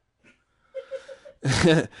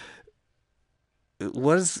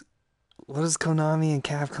 What is Konami and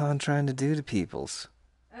Capcom trying to do to peoples?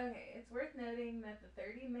 Okay, it's worth noting that the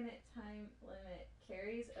 30-minute time limit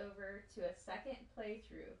carries over to a second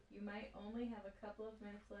playthrough. You might only have a couple of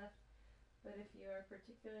minutes left, but if you are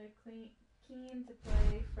particularly keen to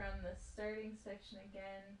play from the starting section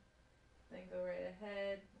again, then go right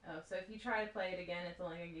ahead. Oh, so if you try to play it again, it's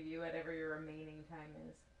only going to give you whatever your remaining time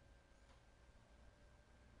is.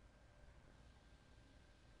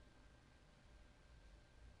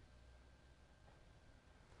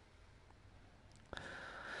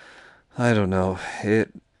 I don't know.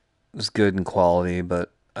 It was good in quality,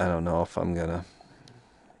 but I don't know if I'm gonna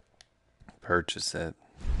purchase it.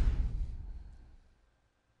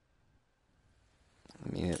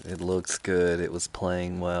 I mean, it looks good. It was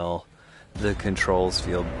playing well. The controls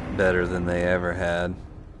feel better than they ever had.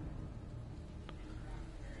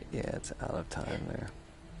 Yeah, it's out of time there.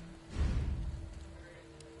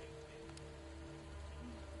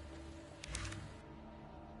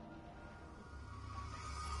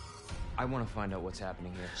 I want to find out what's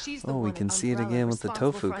happening here. She's the Oh, we one can at see it Umbrella again with the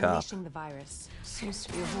responsible tofu for cop. unleashing the virus. Seems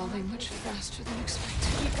to be evolving much faster than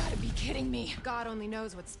expected. You gotta be kidding me. God only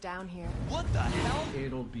knows what's down here. What the hell?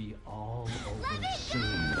 It'll be all over soon.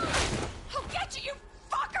 I'll get you, you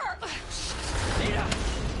fucker! Ada!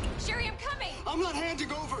 Sherry, I'm coming! I'm not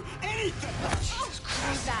handing over anything! Jesus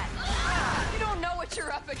Christ! That. You don't know what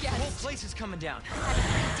you're up The against. whole place is coming down. I have a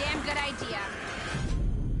pretty damn good idea.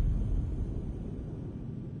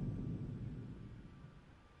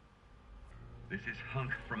 This is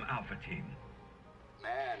Hunk from Alpha Team.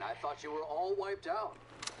 Man, I thought you were all wiped out.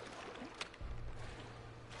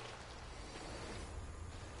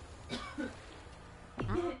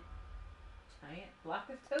 Giant block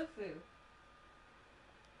of tofu.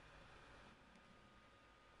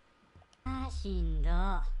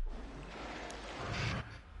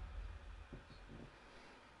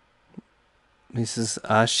 This is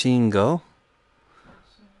Ashingo?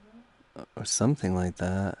 Or something like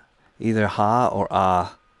that. Either Ha or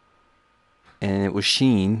Ah. And it was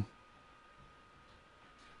Sheen.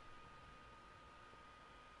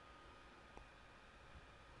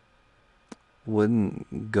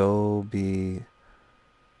 Wouldn't Go be...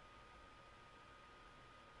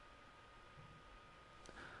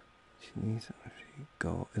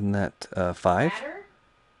 Go. Isn't that 5? Ladder?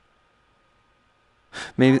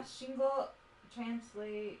 Maybe... Shingle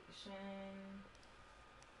translation.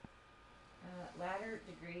 Ladder,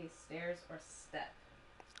 degree, stairs, or step.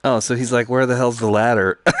 Oh, so he's like, where the hell's the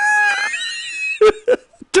ladder?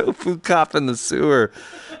 Tofu cop in the sewer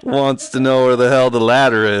wants to know where the hell the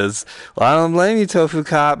ladder is. Well, I don't blame you, Tofu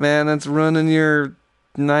cop, man. That's ruining your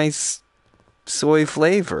nice soy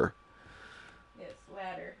flavor. Yes,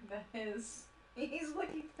 ladder. That is. He's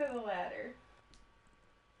looking for the ladder.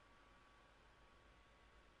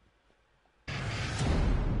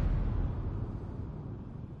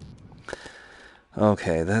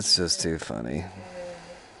 Okay, that's just too funny.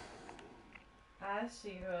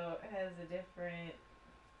 Ashiho has a different.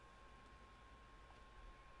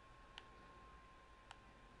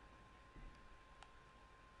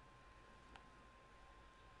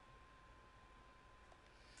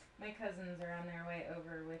 My cousins are on their way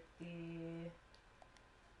over with the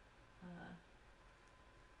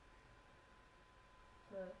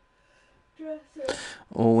dresser.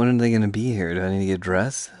 Well, when are they going to be here? Do I need to get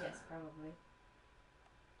dressed? Yes, probably.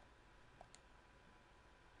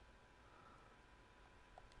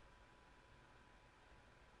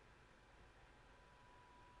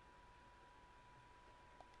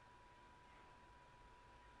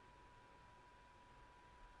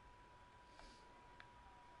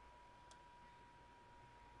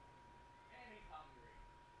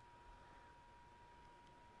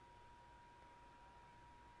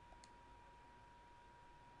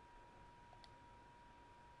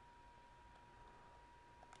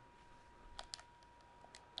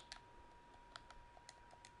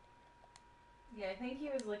 Yeah, I think he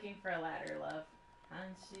was looking for a ladder, love.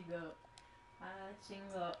 Hanshigo.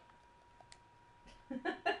 Hachingo.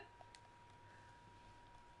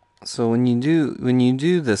 So when you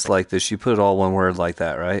do this like this, you put it all one word like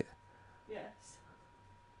that, right? Yes.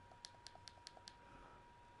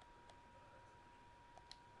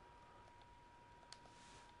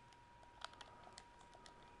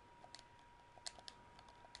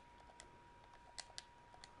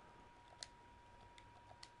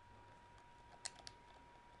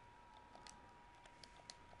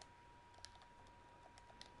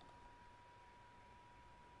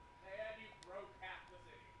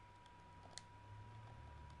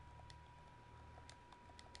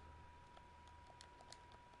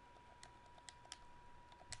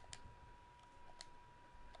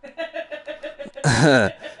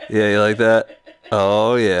 Yeah, you like that?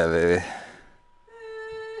 Oh yeah, baby.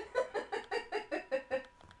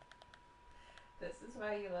 This is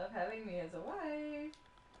why you love having me as a wife.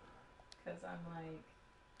 Because I'm like,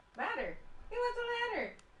 ladder. He wants a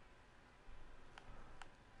ladder.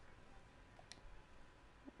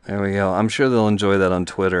 There we go. I'm sure they'll enjoy that on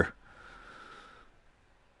Twitter.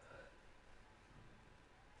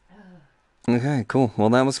 Okay, cool. Well,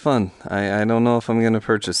 that was fun. I don't know if I'm going to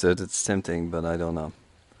purchase it. It's tempting, but I don't know.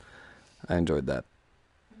 I enjoyed that.